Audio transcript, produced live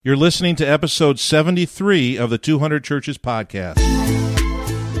You're listening to episode 73 of the 200 Churches podcast.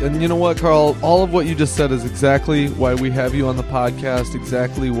 And you know what, Carl? All of what you just said is exactly why we have you on the podcast,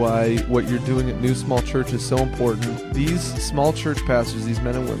 exactly why what you're doing at New Small Church is so important. These small church pastors, these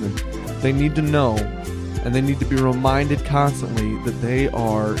men and women, they need to know and they need to be reminded constantly that they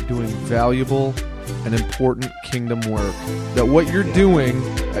are doing valuable and important kingdom work. That what you're doing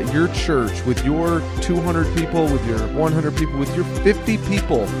at your church with your 200 people, with your 100 people, with your 50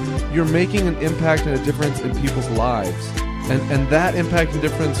 people, you're making an impact and a difference in people's lives. And that impact and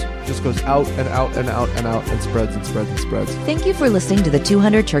difference just goes out and out and out and out and spreads and spreads and spreads. Thank you for listening to the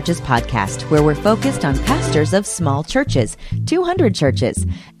 200 Churches podcast, where we're focused on pastors of small churches, 200 churches.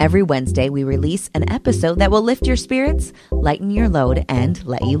 Every Wednesday, we release an episode that will lift your spirits, lighten your load, and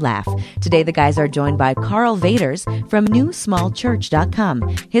let you laugh. Today, the guys are joined by Carl Vaders from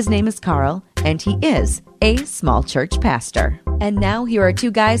NewSmallChurch.com. His name is Carl, and he is a small church pastor. And now here are two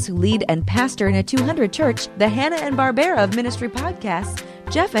guys who lead and pastor in a 200 church, the Hannah and Barbera of Ministry podcasts,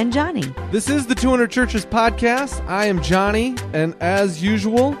 Jeff and Johnny. This is the 200 Churches podcast. I am Johnny, and as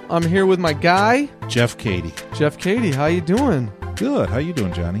usual, I'm here with my guy, Jeff Cady. Jeff Cady. How you doing? Good. How you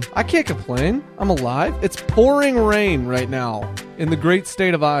doing, Johnny? I can't complain. I'm alive. It's pouring rain right now in the great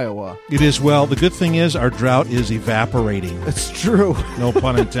state of Iowa. It is. Well, the good thing is our drought is evaporating. It's true. No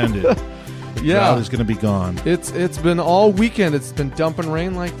pun intended. The drought is going to be gone. It's been all weekend. It's been dumping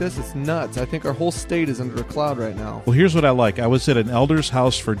rain like this. It's nuts. I think our whole state is under a cloud right now. Well, here's what I like. I was at an elder's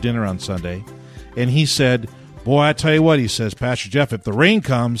house for dinner on Sunday, and he said, boy, I tell you what, he says, Pastor Jeff, if the rain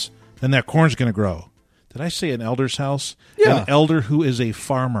comes, then that corn's going to grow. Did I say an elder's house? Yeah. An elder who is a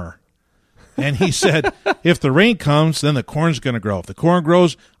farmer. And he said, if the rain comes, then the corn's going to grow. If the corn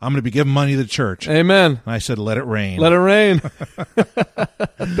grows, I'm going to be giving money to the church. Amen. And I said, let it rain. Let it rain.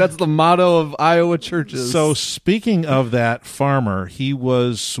 That's the motto of Iowa churches. So speaking of that farmer, he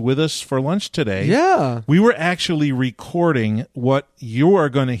was with us for lunch today. Yeah. We were actually recording what you are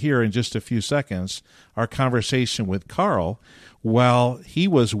going to hear in just a few seconds, our conversation with Carl, while he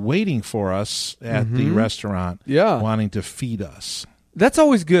was waiting for us at the restaurant, wanting to feed us. That's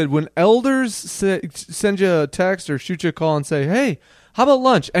always good when elders send you a text or shoot you a call and say, hey, how about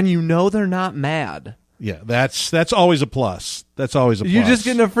lunch? And you know they're not mad. Yeah, that's always a plus. That's always a plus. You're just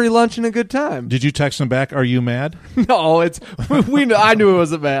getting a free lunch and a good time. Did you text him back, are you mad? No, I knew it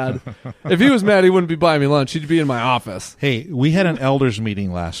wasn't mad. If he was mad, he wouldn't be buying me lunch. He'd be in my office. Hey, we had an elders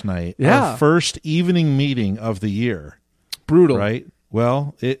meeting last night. Yeah. Our first evening meeting of the year. Brutal. Right?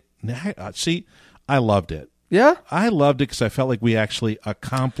 Well, I loved it. Yeah? I loved it because I felt like we actually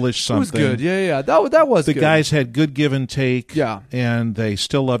accomplished something. It was good. Yeah. That was the good. The guys had good give and take. Yeah. And they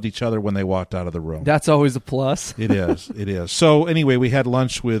still loved each other when they walked out of the room. That's always a plus. It is. It is. So anyway, we had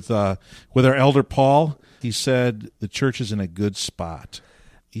lunch with our elder Paul. He said the church is in a good spot.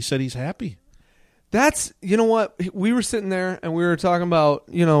 He said he's happy. That's, you know what, we were sitting there and we were talking about,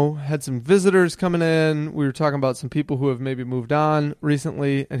 had some visitors coming in. We were talking about some people who have maybe moved on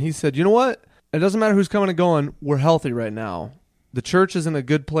recently. And he said, you know what? It doesn't matter who's coming and going. We're healthy right now. The church is in a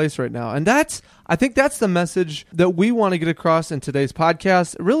good place right now. And I think that's the message that we want to get across in today's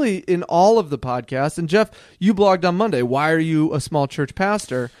podcast, really in all of the podcasts. And Jeff, you blogged on Monday. Why are you a small church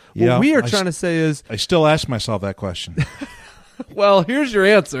pastor? Yeah, what we are trying to say is... I still ask myself that question. Well, here's your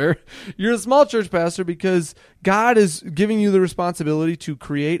answer. You're a small church pastor because God is giving you the responsibility to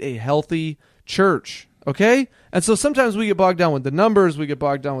create a healthy church. Okay? And so sometimes we get bogged down with the numbers, we get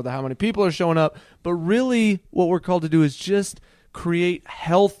bogged down with how many people are showing up, but really what we're called to do is just create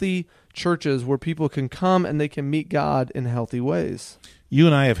healthy churches where people can come and they can meet God in healthy ways. You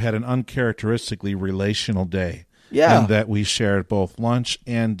and I have had an uncharacteristically relational day. Yeah. And that we shared both lunch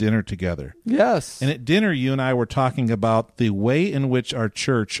and dinner together. Yes. And at dinner, you and I were talking about the way in which our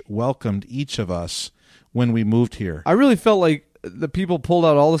church welcomed each of us when we moved here. I really felt like the people pulled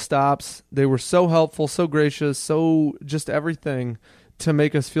out all the stops. They were so helpful, so gracious, so just everything to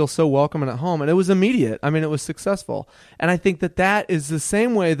make us feel so welcome and at home. And it was immediate. I mean, it was successful. And I think that is the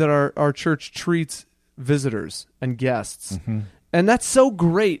same way that our church treats visitors and guests. Mm-hmm. And that's so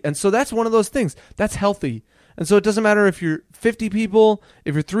great. And so that's one of those things. That's healthy. And so it doesn't matter if you're 50 people,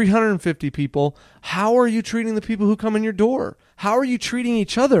 if you're 350 people, how are you treating the people who come in your door? How are you treating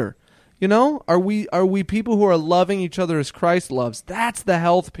each other? Are we people who are loving each other as Christ loves? That's the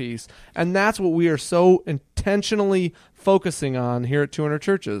health piece. And that's what we are so intentionally focusing on here at 200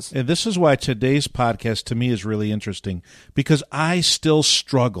 Churches. And this is why today's podcast to me is really interesting, because I still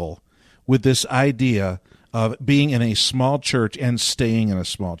struggle with this idea of being in a small church and staying in a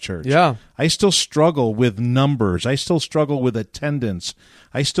small church. Yeah. I still struggle with numbers. I still struggle with attendance.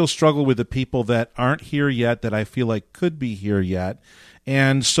 I still struggle with the people that aren't here yet that I feel like could be here yet.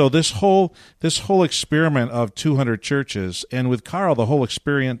 And so this whole experiment of 200 churches, and with Carl, the whole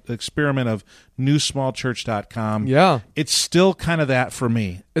experiment of newsmallchurch.com, it's still kind of that for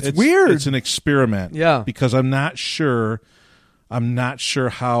me. It's weird. It's an experiment, because I'm not sure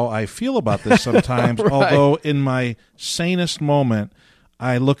how I feel about this sometimes. Right. Although in my sanest moment,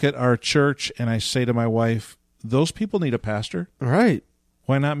 I look at our church and I say to my wife, "Those people need a pastor, right?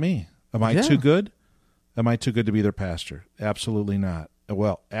 Why not me? Am I too good? Am I too good to be their pastor? Absolutely not.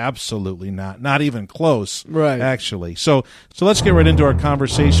 Well, absolutely not. Not even close, right? Actually. So let's get right into our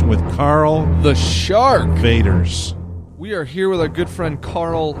conversation with Carl the Shark Vaters. We are here with our good friend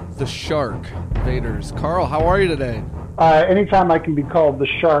Carl the Shark Vaters. Carl, how are you today? Anytime I can be called the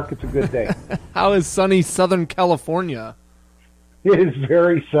Shark, it's a good day. How is sunny Southern California? It is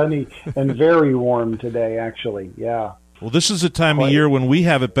very sunny and very warm today, actually. Yeah. Well, this is a time of year when we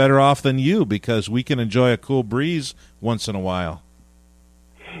have it better off than you, because we can enjoy a cool breeze once in a while.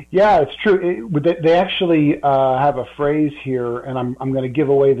 Yeah, it's true. They actually have a phrase here, and I'm going to give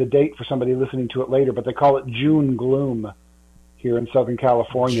away the date for somebody listening to it later, but they call it June gloom here in Southern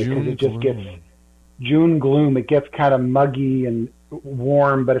California, because it just gets June gloom. It gets kind of muggy and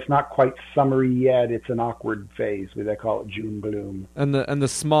warm, but it's not quite summery yet. It's an awkward phase. They call it June gloom. And the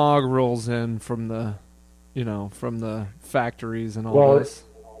smog rolls in from the factories and all this.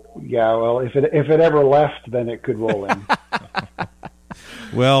 Yeah, well, if it ever left, then it could roll in.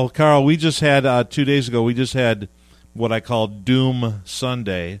 Well, Carl, we just had 2 days ago. We just had what I call Doom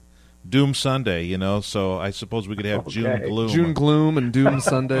Sunday. Doom Sunday, so I suppose we could have June gloom. June gloom and Doom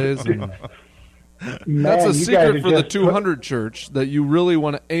Sundays. That's a secret for the 200 church, that you really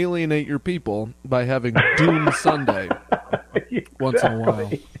want to alienate your people by having Doom Sunday once in a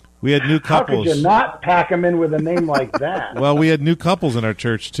while. We had new couples. How could you not pack them in with a name like that? Well, we had new couples in our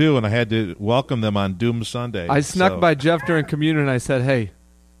church, too, and I had to welcome them on Doom Sunday. I snuck by Jeff during communion, and I said, "Hey,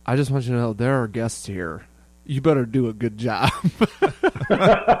 I just want you to know there are guests here. You better do a good job."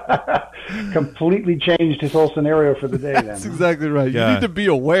 Completely changed his whole scenario for the day. Then. That's exactly right. You need to be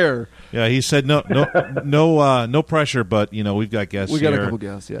aware. Yeah, he said no pressure, but we've got guests. We got here, a couple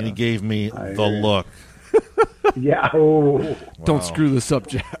guests. Yeah, and he gave me the look. Yeah. Oh. Wow. Don't screw this up,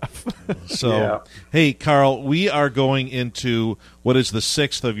 Jeff. So, Hey, Carl, we are going into what is the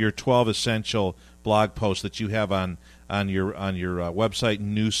 6th of your 12 essential blog posts that you have on your website,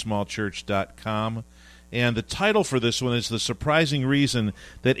 newsmallchurch.com. And the title for this one is The Surprising Reason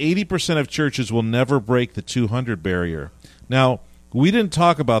That 80% of Churches Will Never Break the 200 Barrier. Now, we didn't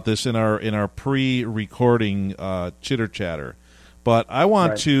talk about this in our pre-recording chitter-chatter, but I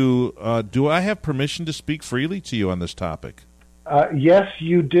want to, do I have permission to speak freely to you on this topic? Yes,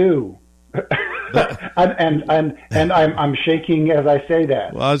 you do. and I'm shaking as I say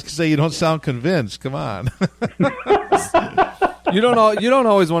that. Well, I was going to say, you don't sound convinced. Come on. You don't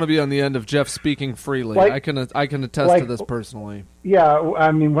always want to be on the end of Jeff speaking freely. I can attest to this personally. Yeah,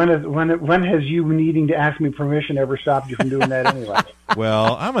 I mean, when has you needing to ask me permission ever stopped you from doing that anyway?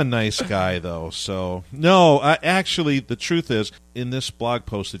 Well, I'm a nice guy though, so no. Actually, the truth is, in this blog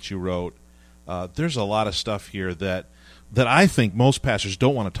post that you wrote, there's a lot of stuff here that I think most pastors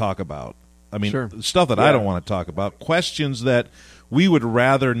don't want to talk about. I mean, stuff that I don't want to talk about, questions that we would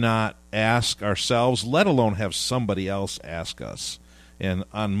rather not ask ourselves, let alone have somebody else ask us. And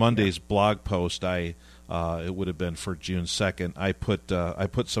on Monday's blog post, it would have been for June 2nd, I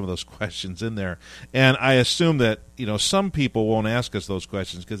put some of those questions in there. And I assume that, some people won't ask us those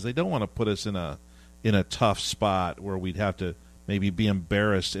questions because they don't want to put us in a tough spot where we'd have to maybe be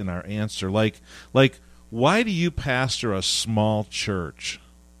embarrassed in our answer. Like why do you pastor a small church?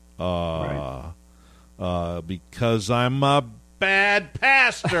 Because I'm a bad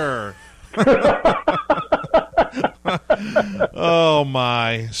pastor. Oh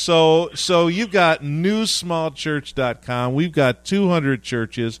my. So you've got newsmallchurch.com. We've got 200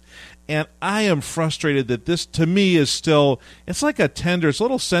 churches, and I am frustrated that this to me is still, it's like it's a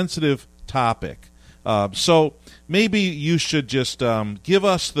little sensitive topic. So maybe you should just give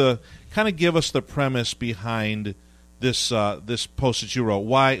us the premise behind this post that you wrote.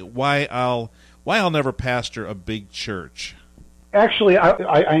 Why I'll never pastor a big church. Actually,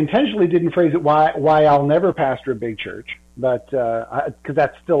 I intentionally didn't phrase it why I'll never pastor a big church, but because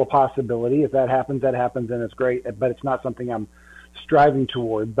that's still a possibility. If that happens, and it's great. But it's not something I'm striving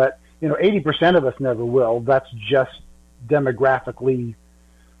toward. But 80% of us never will. That's just demographically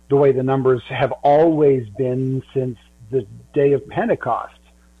the way the numbers have always been since the day of Pentecost.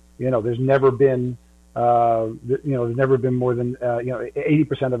 There's never been. There's never been more than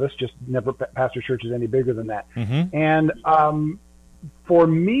 80% of us just never pastor churches any bigger than that. Mm-hmm. And for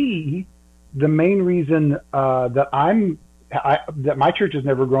me, the main reason that I'm that my church has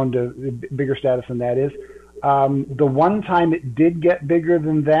never grown to bigger status than that is. The one time it did get bigger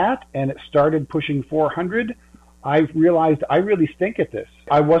than that, and it started pushing 400, I realized I really stink at this.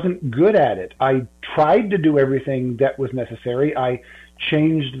 I wasn't good at it. I tried to do everything that was necessary. I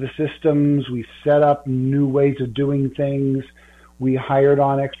changed the systems. We set up new ways of doing things. We hired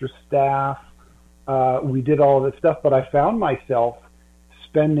on extra staff. We did all of that stuff, but I found myself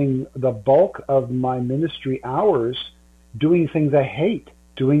spending the bulk of my ministry hours doing things I hate,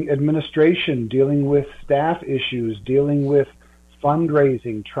 doing administration, dealing with staff issues, dealing with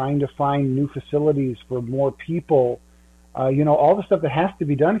fundraising, trying to find new facilities for more people, all the stuff that has to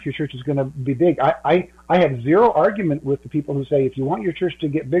be done if your church is going to be big. I have zero argument with the people who say, if you want your church to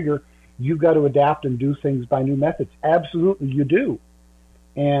get bigger, you've got to adapt and do things by new methods. Absolutely, you do.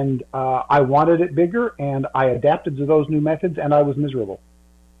 And I wanted it bigger, and I adapted to those new methods, and I was miserable.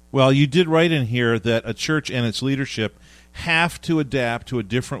 Well, you did write in here that a church and its leadership have to adapt to a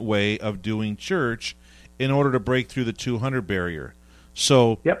different way of doing church in order to break through the 200 barrier.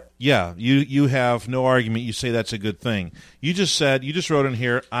 So, yep. Yeah, you have no argument. You say that's a good thing. You just wrote in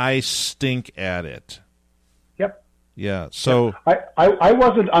here, I stink at it. Yep. Yeah, so... I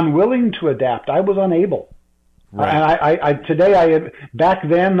wasn't unwilling to adapt. I was unable. Right. And back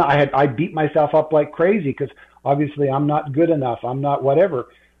then, I beat myself up like crazy because obviously I'm not good enough. I'm not whatever.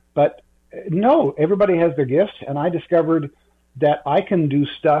 But no, everybody has their gifts, and I discovered that I can do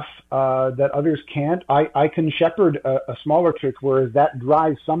stuff that others can't. I can shepherd a smaller church, whereas that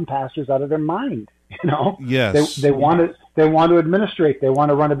drives some pastors out of their mind. Yes, they want to administrate. They want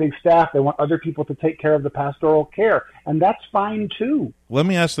to run a big staff. They want other people to take care of the pastoral care, and that's fine too. Let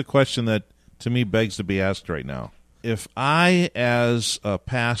me ask the question that to me begs to be asked right now. If I, as a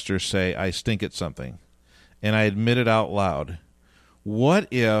pastor, say I stink at something, and I admit it out loud, what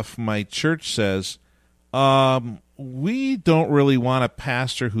if my church says, we don't really want a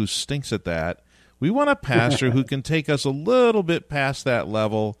pastor who stinks at that. We want a pastor who can take us a little bit past that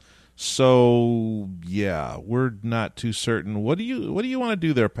level. So, yeah, we're not too certain. What do you want to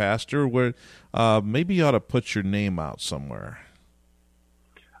do there, Pastor? Maybe you ought to put your name out somewhere.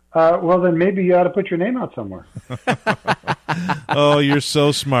 Well, then maybe you ought to put your name out somewhere. Oh, you're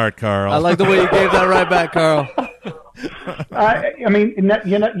so smart, Carl. I like the way you gave that right back, Carl.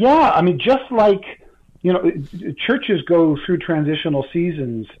 Just like, churches go through transitional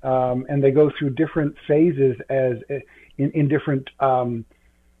seasons, and they go through different phases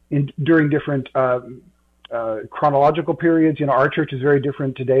during different chronological periods. Our church is very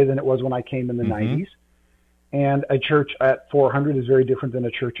different today than it was when I came in the 90s. And a church at 400 is very different than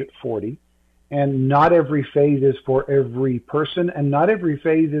a church at 40. And not every phase is for every person, and not every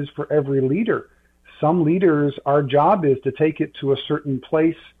phase is for every leader. Some leaders, our job is to take it to a certain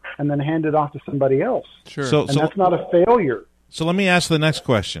place and then hand it off to somebody else. Sure. That's not a failure. So let me ask the next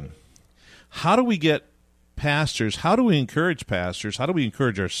question. How do we get pastors, how do we encourage pastors, how do we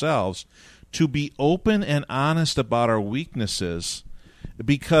encourage ourselves to be open and honest about our weaknesses?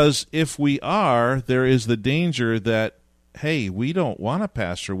 Because if we are, there is the danger that, hey, we don't want a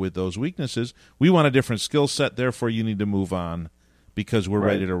pastor with those weaknesses. We want a different skill set, therefore you need to move on because we're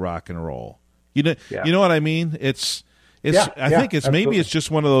ready to rock and roll. You know what I mean? I think it's maybe it's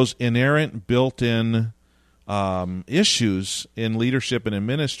just one of those inherent built-in issues in leadership and in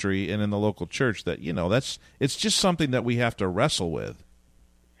ministry and in the local church that, it's just something that we have to wrestle with.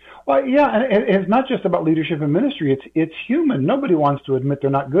 Well, yeah, and it's not just about leadership and ministry. It's human. Nobody wants to admit they're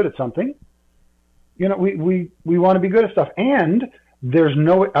not good at something. We want to be good at stuff, and there's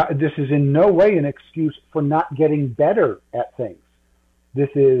this is in no way an excuse for not getting better at things. This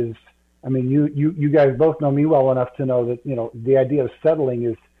is, you guys both know me well enough to know that the idea of settling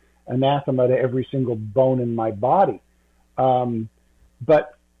is anathema to every single bone in my body.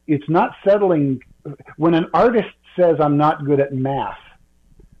 But it's not settling. When an artist says I'm not good at math,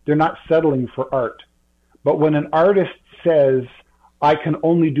 they're not settling for art. But when an artist says, I can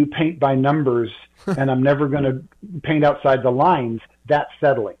only do paint by numbers and I'm never going to paint outside the lines, that's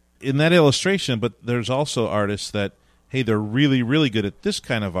settling. In that illustration, but there's also artists that, hey, they're really, really good at this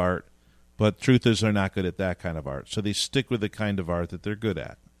kind of art, but truth is they're not good at that kind of art. So they stick with the kind of art that they're good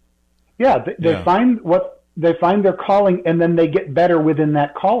at. Yeah, they find their calling, and then they get better within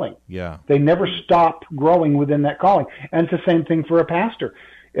that calling. Yeah. They never stop growing within that calling. And it's the same thing for a pastor.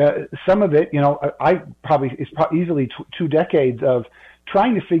 Some of it, it's easily 2 decades of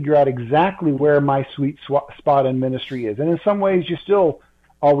trying to figure out exactly where my sweet spot in ministry is. And in some ways, you're still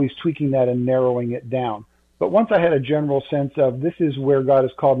always tweaking that and narrowing it down. But once I had a general sense of this is where God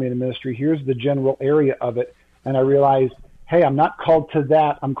has called me to ministry, here's the general area of it, and I realized, hey, I'm not called to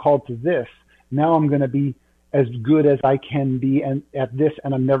that, I'm called to this. Now I'm going to be as good as I can be and at this,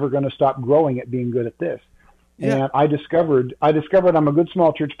 and I'm never going to stop growing at being good at this. Yeah. And I discovered I'm a good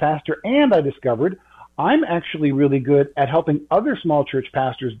small church pastor, and I discovered I'm actually really good at helping other small church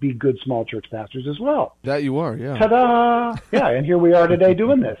pastors be good small church pastors as well. That you are, yeah. Ta-da! Yeah, and here we are today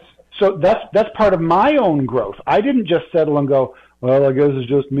doing this. So that's part of my own growth. I didn't just settle and go, well, I guess it's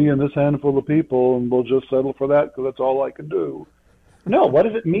just me and this handful of people, and we'll just settle for that because that's all I can do. No, what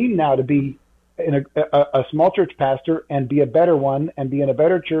does it mean now to be in a small church pastor and be a better one and be in a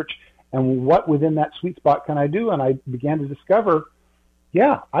better church, and what within that sweet spot can I do? And I began to discover,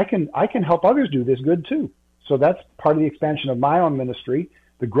 yeah, I can help others do this good too. So that's part of the expansion of my own ministry,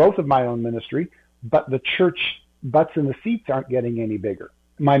 the growth of my own ministry, but the church butts in the seats aren't getting any bigger.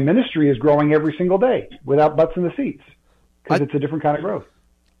 My ministry is growing every single day without butts in the seats because it's a different kind of growth.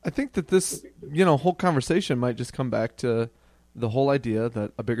 I think that this, whole conversation might just come back to the whole idea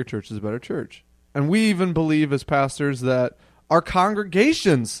that a bigger church is a better church. And we even believe as pastors that our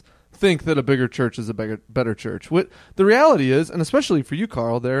congregations think that a bigger church is a better church. What the reality is, and especially for you,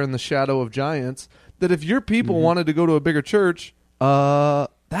 Carl, there in the shadow of giants, that if your people wanted to go to a bigger church,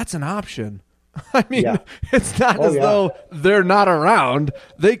 that's an option. I mean, it's not though they're not around.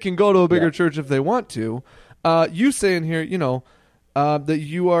 They can go to a bigger church if they want to. You saying here, that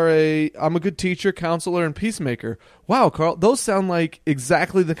you are I'm a good teacher, counselor, and peacemaker. Wow, Carl, those sound like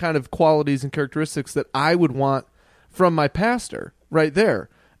exactly the kind of qualities and characteristics that I would want from my pastor right there.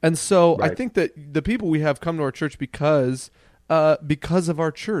 And so I think that the people we have come to our church because of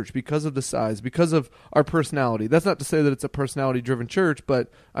our church, because of the size, because of our personality. That's not to say that it's a personality-driven church, but,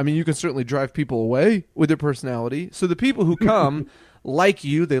 I mean, you can certainly drive people away with your personality. So the people who come like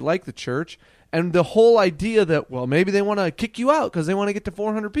you, they like the church, and the whole idea that, well, maybe they want to kick you out because they want to get to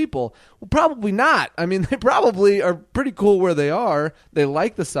 400 people. Well, probably not. I mean, they probably are pretty cool where they are. They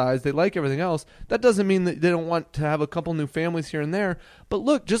like the size. They like everything else. That doesn't mean that they don't want to have a couple new families here and there. But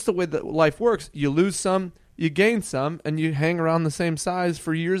look, just the way that life works, you lose some, you gain some, and you hang around the same size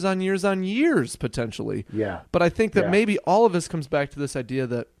for years on years on years, potentially. Yeah. But I think that maybe all of this comes back to this idea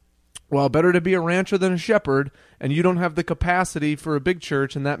that, well, better to be a rancher than a shepherd, and you don't have the capacity for a big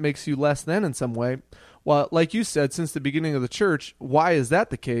church, and that makes you less than in some way. Well, like you said, since the beginning of the church, why is that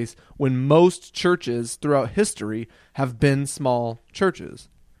the case when most churches throughout history have been small churches?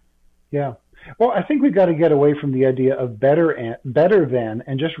 Yeah. Well, I think we've got to get away from the idea of better than,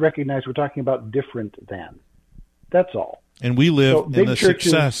 and just recognize we're talking about different than. That's all. And we live in the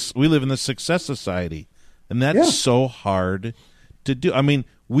success. We live in the success society, and that's so hard to do. I mean,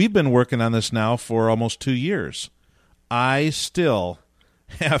 we've been working on this now for almost 2 years. I still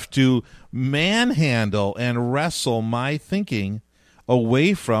have to manhandle and wrestle my thinking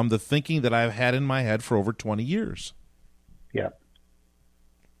away from the thinking that I've had in my head for over 20 years. Yeah.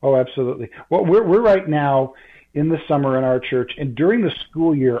 Oh, absolutely. Well, we're right now in the summer in our church, and during the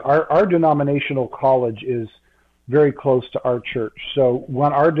school year, our denominational college is very close to our church. So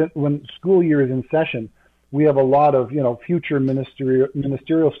when school year is in session, we have a lot of future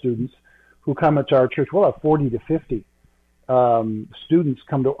ministerial students who come into our church. We'll have 40 to 50 students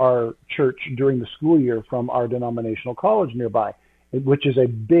come to our church during the school year from our denominational college nearby, which is a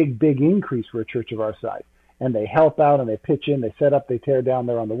big increase for a church of our size. And they help out and they pitch in, they set up, they tear down.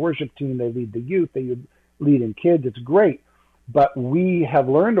 They're on the worship team, they lead the youth, they lead in kids. It's great. But we have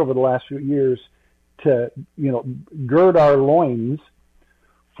learned over the last few years to gird our loins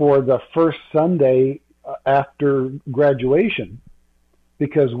for the first Sunday after graduation,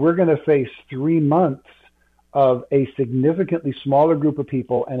 because we're going to face 3 months of a significantly smaller group of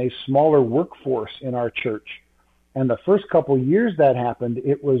people and a smaller workforce in our church. And the first couple of years that happened,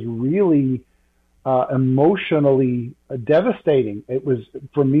 it was really emotionally devastating. It was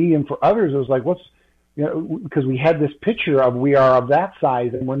for me and for others. It was like, because we had this picture of we are of that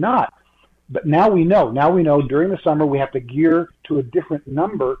size and we're not. But now we know during the summer we have to gear to a different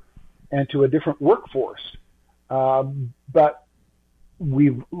number and to a different workforce. But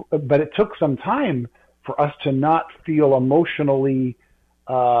it took some time for us to not feel emotionally,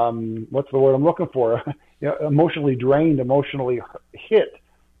 what's the word I'm looking for? Emotionally drained, emotionally hit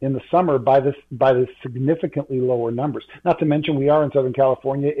in the summer by the significantly lower numbers. Not to mention we are in Southern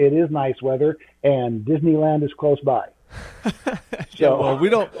California. It is nice weather, and Disneyland is close by. Well, we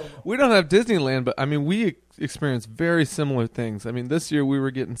don't have Disneyland, but I mean we experience very similar things. I mean, this year we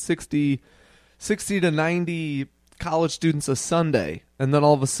were getting 60 to 90 college students a Sunday, and then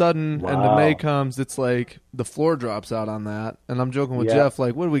all of a sudden, and the May comes, it's like the floor drops out on that. And I'm joking with Jeff,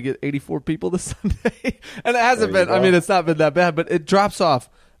 like, what did we get, 84 people this Sunday? And it hasn't been. I mean, it's not been that bad, but it drops off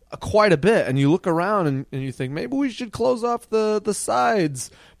quite a bit, and you look around and you think maybe we should close off the sides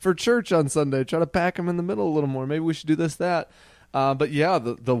for church on Sunday, try to pack them in the middle a little more. Maybe we should do this, that. But yeah,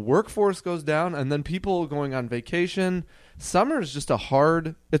 the workforce goes down, and then people going on vacation. Summer is just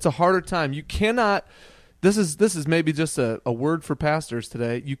it's a harder time. You cannot, this is maybe just a word for pastors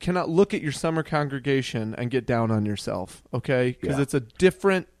today. You cannot look at your summer congregation and get down on yourself, okay? Because it's a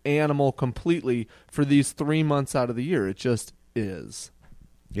different animal completely for these 3 months out of the year. It just is.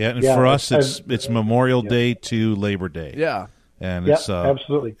 Yeah, and for us, it's Memorial Day to Labor Day. Yeah. And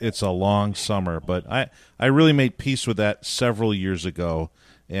absolutely. It's a long summer, but I really made peace with that several years ago.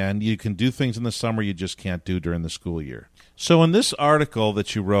 And you can do things in the summer you just can't do during the school year. So in this article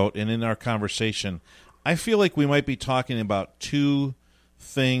that you wrote and in our conversation, I feel like we might be talking about two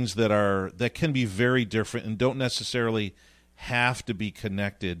things that can be very different and don't necessarily have to be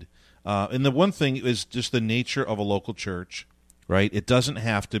connected. And the one thing is just the nature of a local church, right? It doesn't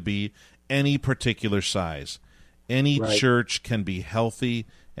have to be any particular size. Any church can be healthy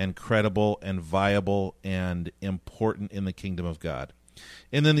and credible and viable and important in the kingdom of God.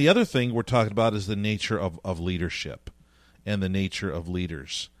 And then the other thing we're talking about is the nature of leadership and the nature of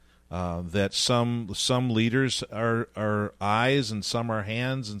leaders. That some leaders are eyes and some are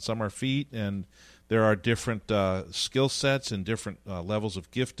hands and some are feet, and there are different skill sets and different levels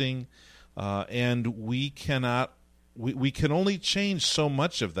of gifting, and we can only change so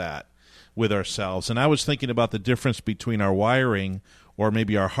much of that with ourselves. And I was thinking about the difference between our wiring or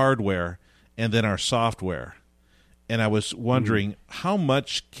maybe our hardware and then our software. And I was wondering, how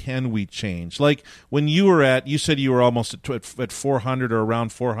much can we change? Like when you said you were almost at 400 or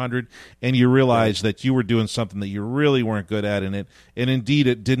around 400, and you realized that you were doing something that you really weren't good at in it, and indeed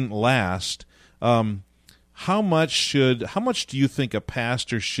it didn't last. How much do you think a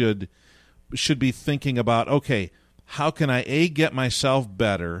pastor should be thinking about, okay, how can I, get myself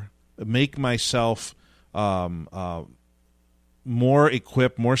better, make myself more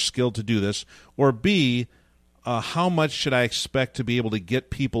equipped, more skilled to do this, or B, how much should I expect to be able to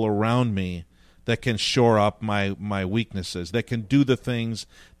get people around me that can shore up my weaknesses, that can do the things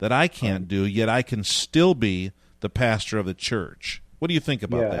that I can't do, yet I can still be the pastor of the church? What do you think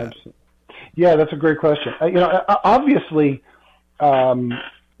about that? Absolutely. Yeah, that's a great question. Obviously,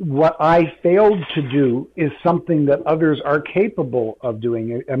 what I failed to do is something that others are capable of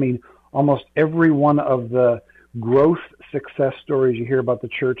doing. I mean, almost every one of the growth success stories you hear about the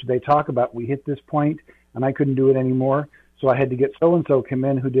church, they talk about, we hit this point and I couldn't do it anymore, so I had to get so-and-so come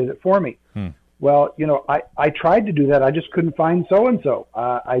in who did it for me. Well, I tried to do that. I just couldn't find so-and-so.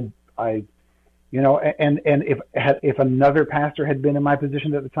 And if another pastor had been in my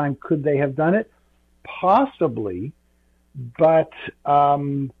position at the time, could they have done it? Possibly, but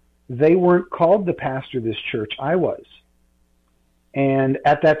they weren't called to pastor this church. I was. And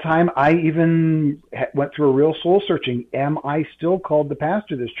at that time, I even went through a real soul searching. Am I still called to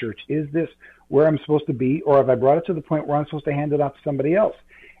pastor this church? Is this where I'm supposed to be? Or have I brought it to the point where I'm supposed to hand it off to somebody else?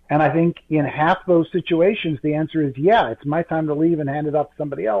 And I think in half those situations, the answer is, yeah, it's my time to leave and hand it off to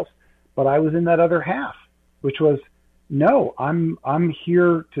somebody else. But I was in that other half, which was, no, I'm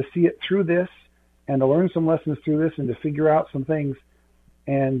here to see it through this and to learn some lessons through this and to figure out some things.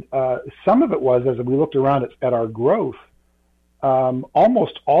 And some of it was, as we looked around at our growth,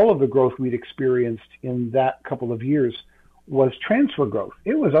 almost all of the growth we'd experienced in that couple of years was transfer growth.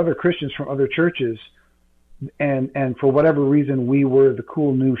 It was other Christians from other churches, and for whatever reason, we were the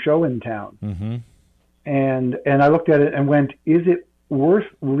cool new show in town. Mm-hmm. And I looked at it and went, is it worth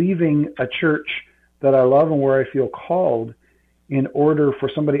leaving a church that I love and where I feel called in order for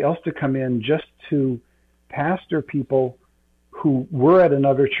somebody else to come in just to pastor people who were at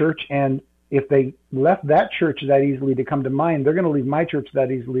another church? And if they left that church that easily to come to mine, they're going to leave my church that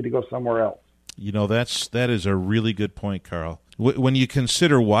easily to go somewhere else. That is a really good point, Carl. When you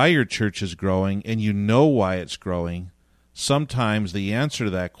consider why your church is growing and you know why it's growing, sometimes the answer to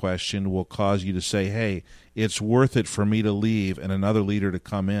that question will cause you to say, hey, it's worth it for me to leave and another leader to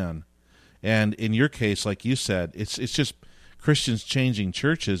come in. And in your case, like you said, it's just Christians changing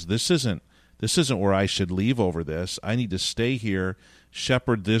churches. This isn't where I should leave over this. I need to stay here,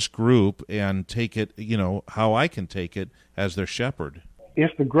 shepherd this group, and take it, how I can take it as their shepherd.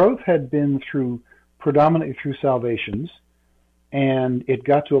 If the growth had been predominantly through salvations, and it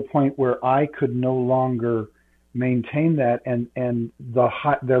got to a point where I could no longer maintain that, and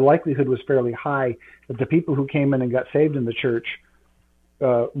their likelihood was fairly high that the people who came in and got saved in the church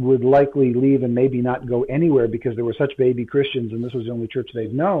would likely leave and maybe not go anywhere because there were such baby Christians and this was the only church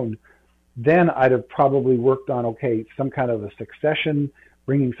they've known, then I'd have probably worked on, some kind of a succession,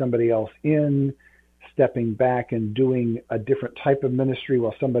 bringing somebody else in, stepping back and doing a different type of ministry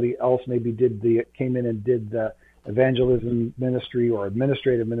while somebody else maybe came in and did the evangelism ministry or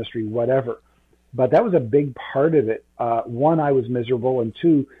administrative ministry, whatever. But that was a big part of it. One, I was miserable, and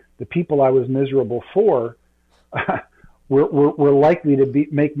two, the people I was miserable for were likely to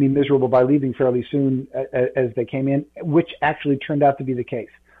make me miserable by leaving fairly soon as they came in, which actually turned out to be the case.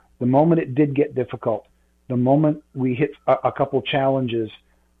 The moment it did get difficult, the moment we hit a couple challenges,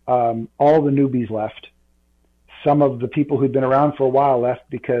 all the newbies left. Some of the people who'd been around for a while left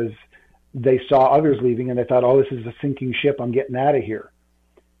because they saw others leaving and they thought, oh, this is a sinking ship, I'm getting out of here.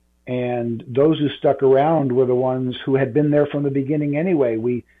 And those who stuck around were the ones who had been there from the beginning anyway.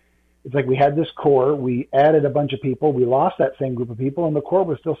 It's like we had this core, we added a bunch of people, we lost that same group of people, and the core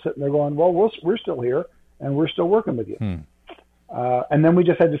was still sitting there going, well, we're still here, and we're still working with you. And then we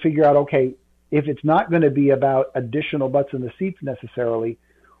just had to figure out, okay, if it's not going to be about additional butts in the seats necessarily,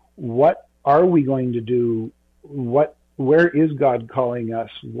 what are we going to do? Where is God calling us?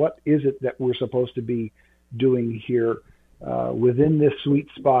 What is it that we're supposed to be doing here? Within this sweet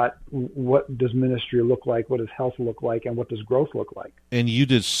spot, what does ministry look like? What does health look like? And what does growth look like? And you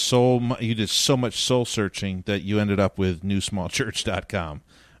did so much soul searching that you ended up with newsmallchurch.com.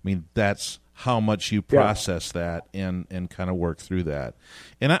 I mean, that's how much you process that and kind of work through that.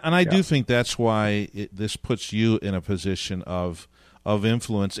 And I do think that's why this puts you in a position of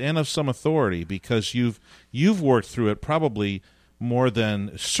influence and of some authority, because you've worked through it probably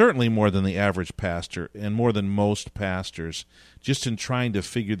certainly more than the average pastor and more than most pastors, just in trying to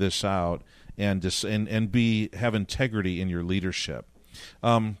figure this out and have integrity in your leadership.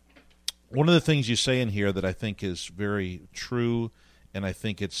 One of the things you say in here that I think is very true, and I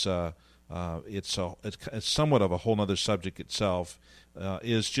think it's somewhat of a whole other subject itself,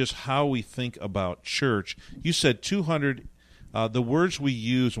 is just how we think about church. You said 200. The words we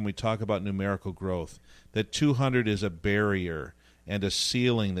use when we talk about numerical growth, that 200 is a barrier and a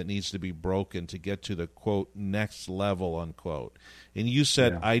ceiling that needs to be broken to get to the, quote, next level, unquote. And you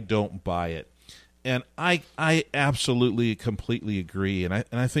said, I don't buy it. And I absolutely, completely agree. And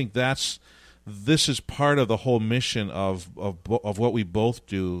I think this is part of the whole mission of what we both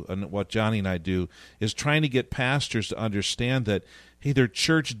do and what Johnny and I do, is trying to get pastors to understand that, hey, their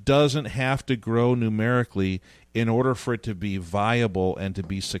church doesn't have to grow numerically in order for it to be viable and to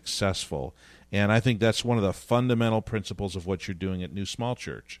be successful. And I think that's one of the fundamental principles of what you're doing at New Small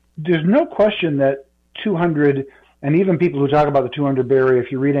Church. There's no question that 200, and even people who talk about the 200 barrier, if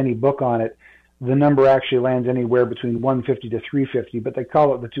you read any book on it, the number actually lands anywhere between 150 to 350, but they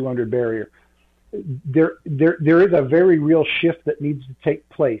call it the 200 barrier. There is a very real shift that needs to take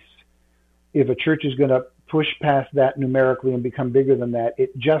place if a church is going to push past that numerically and become bigger than that.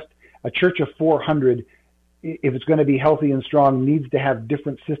 A church of 400, if it's going to be healthy and strong, needs to have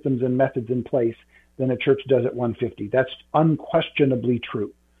different systems and methods in place than a church does at 150. That's unquestionably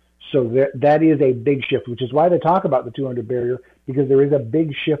true. So that is a big shift, which is why they talk about the 200 barrier, because there is a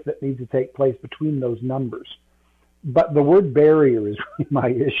big shift that needs to take place between those numbers. But the word barrier is really my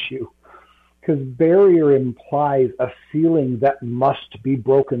issue, because barrier implies a ceiling that must be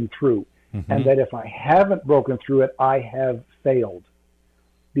broken through, and that if I haven't broken through it, I have failed.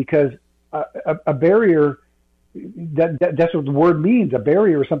 Because a barrier, that's what the word means. A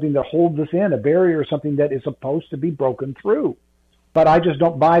barrier is something that holds us in. A barrier is something that is supposed to be broken through. But I just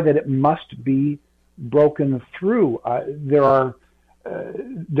don't buy that it must be broken through. There are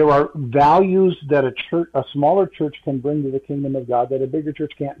values that a smaller church can bring to the kingdom of God that a bigger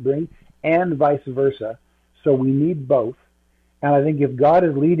church can't bring, and vice versa. So we need both. And I think if God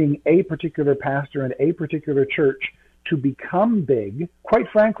is leading a particular pastor and a particular church to become big, quite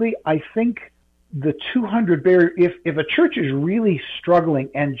frankly, I think the 200 barrier, if a church is really struggling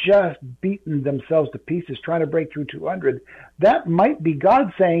and just beating themselves to pieces trying to break through 200, that might be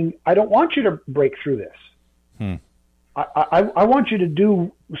God saying, I don't want you to break through this. I want you to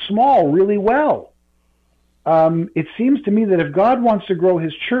do small really well. It seems to me that if God wants to grow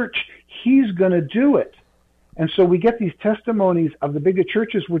his church, he's going to do it. And so we get these testimonies of the bigger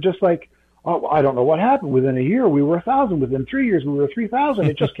churches. We're just like, oh, I don't know what happened. Within a year, we were 1,000. Within 3 years, we were 3,000.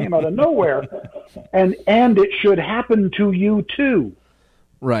 It just came out of nowhere. And it should happen to you too.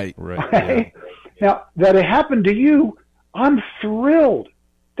 Right. Yeah. Now, that it happened to you, I'm thrilled.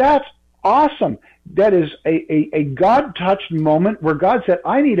 That's awesome. That is a God-touched moment where God said,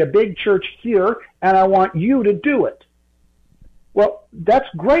 I need a big church here, and I want you to do it. Well, that's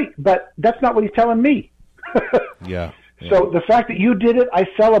great, but that's not what he's telling me. Yeah. So the fact that you did it, I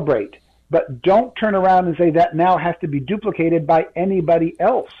celebrate. But don't turn around and say that now has to be duplicated by anybody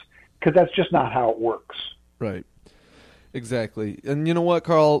else, because that's just not how it works. Right. Exactly. And you know what,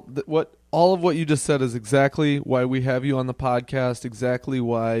 Carl? What All of what you just said is exactly why we have you on the podcast, exactly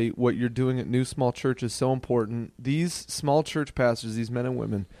why what you're doing at New Small Church is so important. These small church pastors, these men and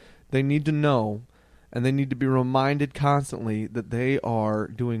women, they need to know and they need to be reminded constantly that they are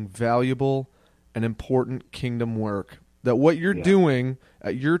doing valuable and important kingdom work. That what you're doing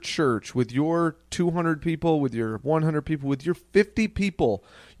at your church with your 200 people, with your 100 people, with your 50 people,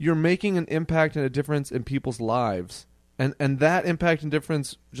 you're making an impact and a difference in people's lives. And that impact and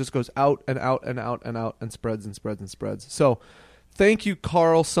difference just goes out and out and out and out and spreads and spreads and spreads. So thank you,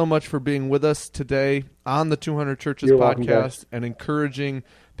 Carl, so much for being with us today on the 200 Churches podcast and encouraging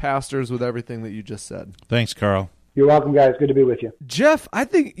pastors with everything that you just said. Thanks, Carl. You're welcome, guys. Good to be with you. Jeff, I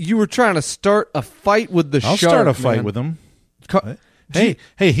think you were trying to start a fight with the shark. I'll start a fight with him. Hey,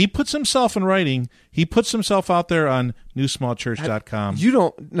 he puts himself in writing. He puts himself out there on newsmallchurch.com. You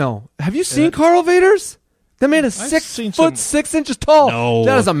don't know. Have you seen Carl Vaders? They made a 6 foot 6 inches tall. No.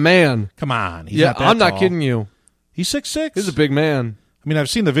 That is a man. Come on. He's yeah, not that I'm not tall. kidding you. He's 6'6". He's a big man. I mean,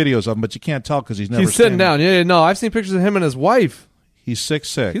 I've seen the videos of him, but you can't tell because he's never He's sitting down. Yeah, no, I've seen pictures of him and his wife. He's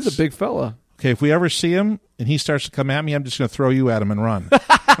 6'6". He's a big fella. Okay, if we ever see him and he starts to come at me, I'm just going to throw you at him and run.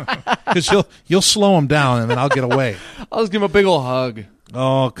 Because you'll slow him down and then I'll get away. I'll just give him a big old hug.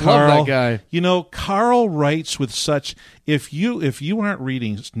 Oh, Carl. Love that guy. You know, Carl writes with such... If you aren't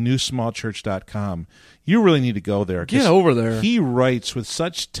reading newsmallchurch.com, you really need to go there. Get over there. He writes with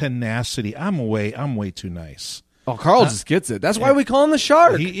such tenacity. I'm way too nice. Oh, Carl just gets it. That's why we call him the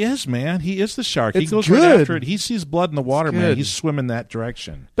shark. He is, man. He is the shark. It's he goes good. right after it. He sees blood in the water, man. He's swimming that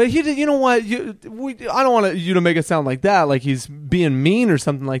direction. But he did. You know what? I don't want you to make it sound like that, like he's being mean or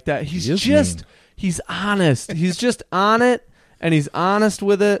something like that. He's honest. He's just on it. And he's honest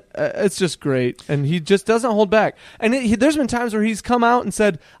with it. It's just great. And he just doesn't hold back. And there's been times where he's come out and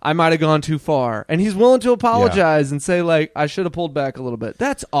said, I might have gone too far. And he's willing to apologize and say, like, I should have pulled back a little bit.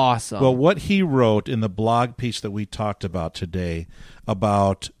 That's awesome. Well, what he wrote in the blog piece that we talked about today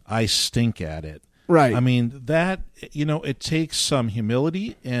about I stink at it. Right. I mean, that, it takes some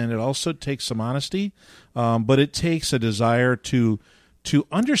humility and it also takes some honesty. But it takes a desire to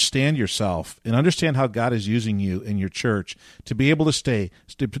understand yourself and understand how God is using you in your church to be able to say,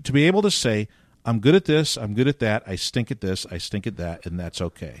 I'm good at this, I'm good at that, I stink at this, I stink at that, and that's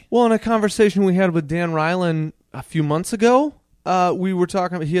okay. Well, in a conversation we had with Dan Ryland a few months ago, we were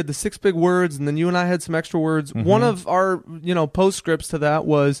talking about, he had the 6 big words, and then you and I had some extra words. Mm-hmm. One of our, postscripts to that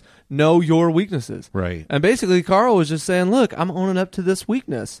was know your weaknesses. Right. And basically Carl was just saying, look, I'm owning up to this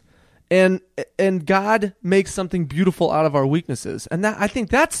weakness. And God makes something beautiful out of our weaknesses. And I think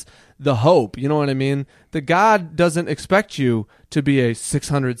that's the hope, you know what I mean? That God doesn't expect you to be a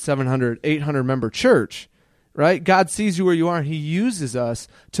 600, 700, 800 member church, right? God sees you where you are, and he uses us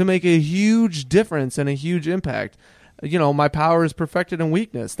to make a huge difference and a huge impact. My power is perfected in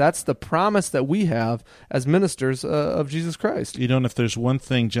weakness. That's the promise that we have as ministers of Jesus Christ. And if there's one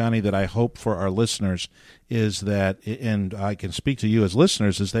thing, Johnny, that I hope for our listeners is that, and I can speak to you as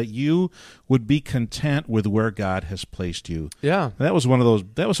listeners, is that you would be content with where God has placed you. Yeah. That was one of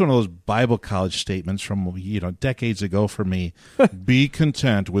those Bible college statements from, decades ago for me. Be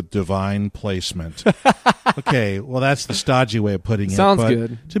content with divine placement. Okay, well, that's the stodgy way of putting it. Sounds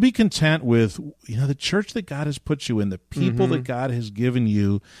good. To be content with, the church that God has put you in, the people that God has given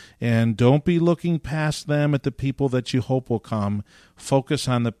you, and don't be looking past them at the people that you hope will come. Focus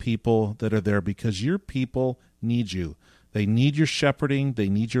on the people that are there, because your people need you. They need your shepherding. They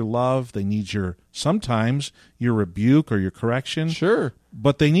need your love. They need sometimes your rebuke or your correction. Sure.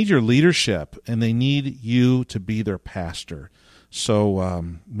 But they need your leadership, and they need you to be their pastor.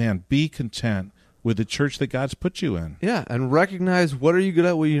 So, be content with the church that God's put you in. Yeah, and recognize what are you good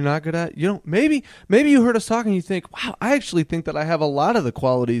at, what you're not good at. Maybe you heard us talking and you think, wow, I actually think that I have a lot of the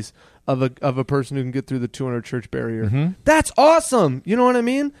qualities of a person who can get through the 200 church barrier. Mm-hmm. That's awesome. You know what I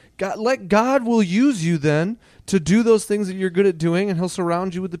mean? God will use you then to do those things that you're good at doing, and he'll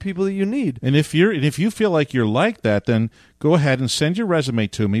surround you with the people that you need. And if you feel like you're like that, then go ahead and send your resume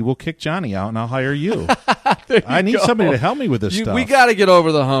to me. We'll kick Johnny out, and I'll hire you. I need somebody to help me with this stuff. We got to get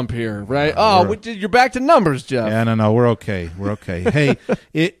over the hump here, right? You're back to numbers, Jeff. Yeah, no, we're okay. We're okay.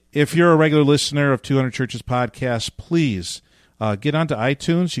 Hey, if you're a regular listener of 200 Churches Podcast, please get onto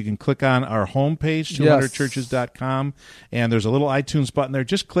iTunes. You can click on our homepage, 200churches.com, and there's a little iTunes button there.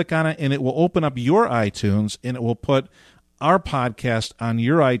 Just click on it, and it will open up your iTunes, and it will put our podcast on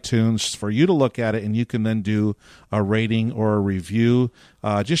your iTunes for you to look at it, and you can then do a rating or a review.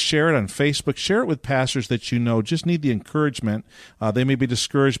 just share it on Facebook. Share it with pastors that you know just need the encouragement. They may be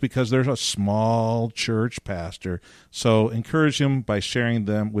discouraged because there's a small church pastor. So encourage them by sharing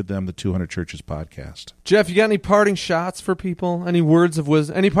them with them, the 200 Churches podcast. Jeff, you got any parting shots for people? Any words of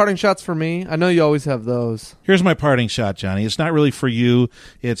wisdom? Any parting shots for me? I know you always have those. Here's my parting shot, Johnny. It's not really for you.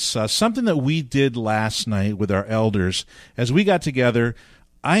 It's something that we did last night with our elders. As we got together,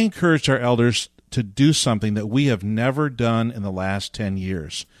 I encouraged our elders to do something that we have never done in the last 10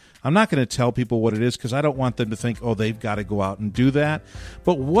 years. I'm not going to tell people what it is because I don't want them to think, oh, they've got to go out and do that.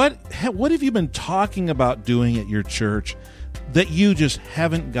 But what have you been talking about doing at your church that you just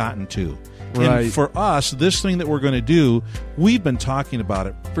haven't gotten to? Right. And for us, this thing that we're going to do, we've been talking about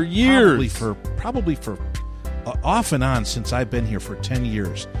it for years. Probably for off and on since I've been here for 10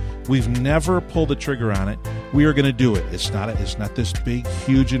 years. We've never pulled the trigger on it. We are going to do it. It's not this big,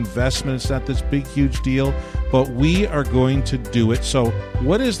 huge investment. It's not this big, huge deal. But we are going to do it. So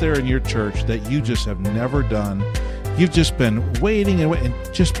what is there in your church that you just have never done? You've just been waiting and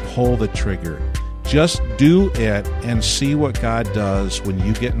just pull the trigger. Just do it and see what God does when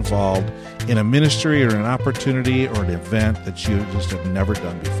you get involved in a ministry or an opportunity or an event that you just have never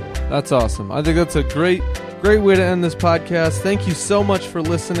done before. That's awesome. I think that's a great way to end this podcast. Thank you so much for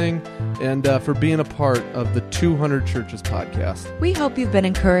listening and for being a part of the 200 Churches podcast. We hope you've been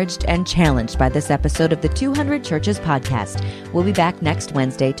encouraged and challenged by this episode of the 200 Churches podcast. We'll be back next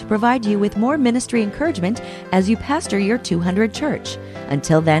Wednesday to provide you with more ministry encouragement as you pastor your 200 church.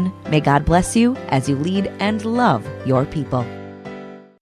 Until then, may God bless you as you lead and love your people.